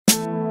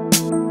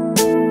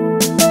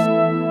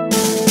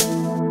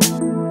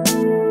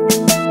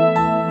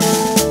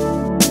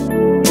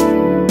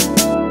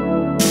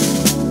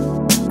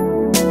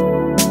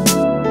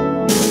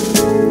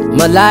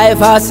My life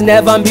has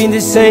never been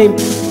the same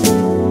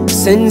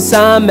since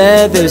I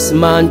met this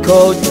man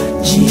called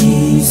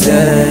Jesus.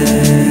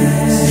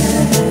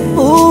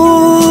 Ooh,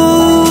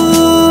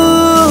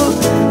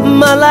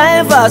 my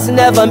life has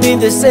never been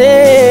the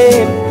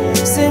same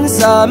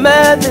since I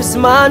met this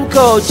man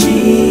called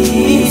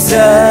Jesus.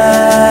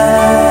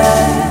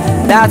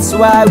 That's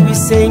why we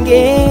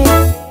singing,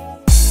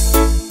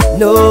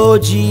 no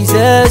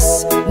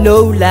Jesus,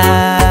 no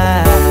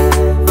life.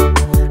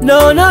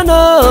 No, no,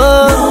 no,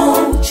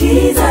 no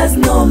Jesus,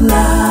 no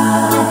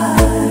life.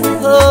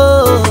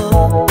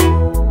 Oh,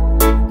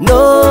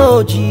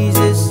 no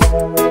Jesus,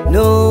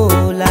 no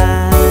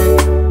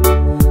life.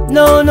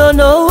 No, no,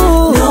 no,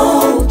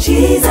 no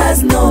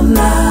Jesus, no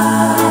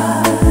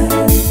life.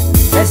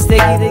 Let's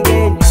take it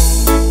again.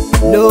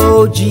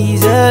 No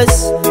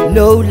Jesus,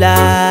 no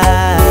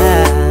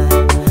life.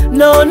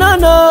 No, no,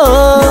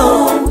 no,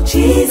 no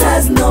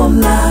Jesus, no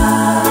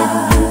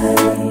life.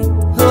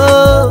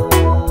 Oh,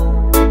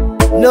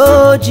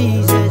 no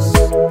Jesus,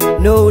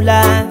 no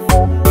life,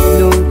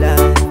 no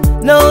life.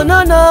 No,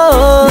 no,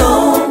 no,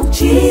 no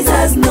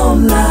Jesus, no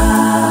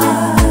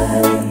life.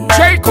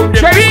 Shake on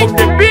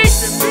the beat.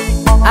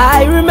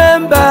 I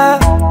remember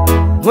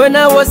when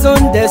I was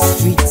on the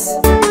streets,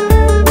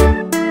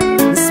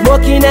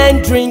 smoking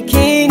and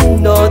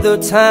drinking all the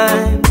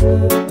time.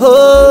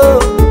 Oh,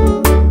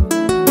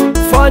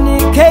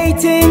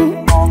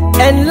 fornicating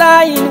and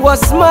lying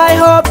was my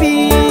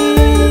hobby.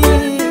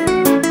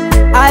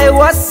 I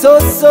was so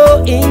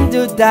in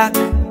the dark,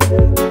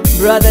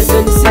 brothers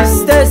and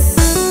sisters.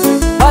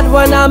 But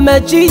when I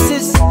met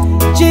Jesus,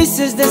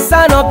 Jesus the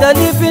Son of the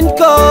living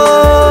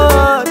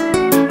God,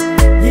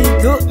 He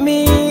took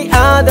me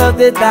out of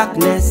the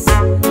darkness.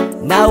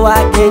 Now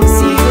I can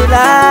see the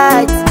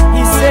light.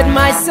 He said,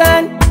 my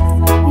son,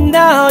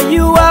 now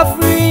you are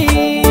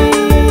free.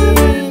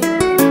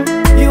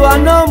 You are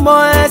no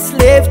more a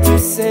slave to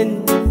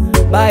sin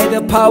by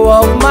the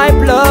power of my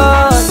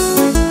blood.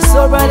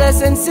 So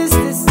brothers and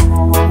sisters,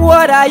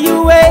 what are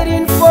you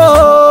waiting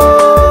for?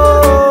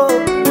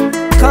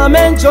 Come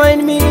and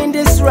join me in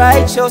this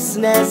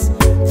righteousness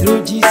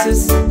through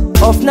Jesus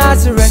of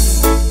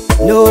Nazareth.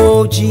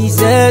 No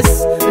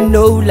Jesus,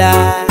 no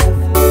life.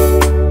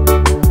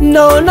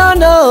 No, no,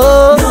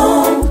 no,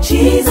 no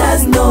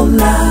Jesus, no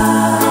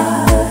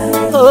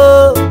life.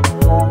 Oh,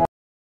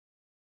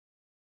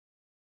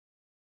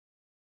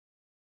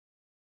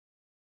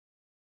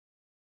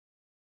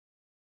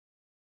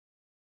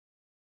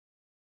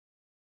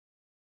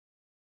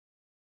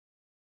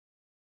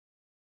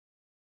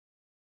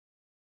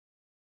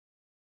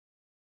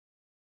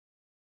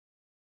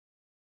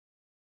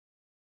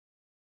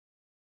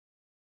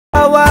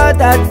 power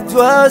that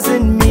dwells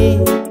in me.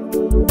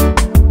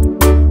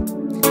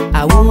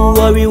 I won't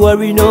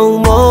worry no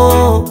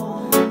more.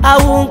 I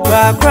won't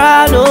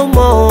cry no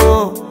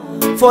more.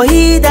 For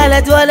he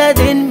that dwelleth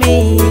in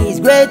me is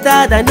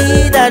greater than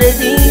he that is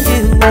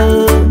in the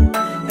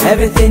world.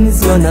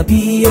 Everything's gonna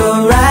be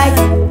alright.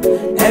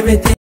 Everything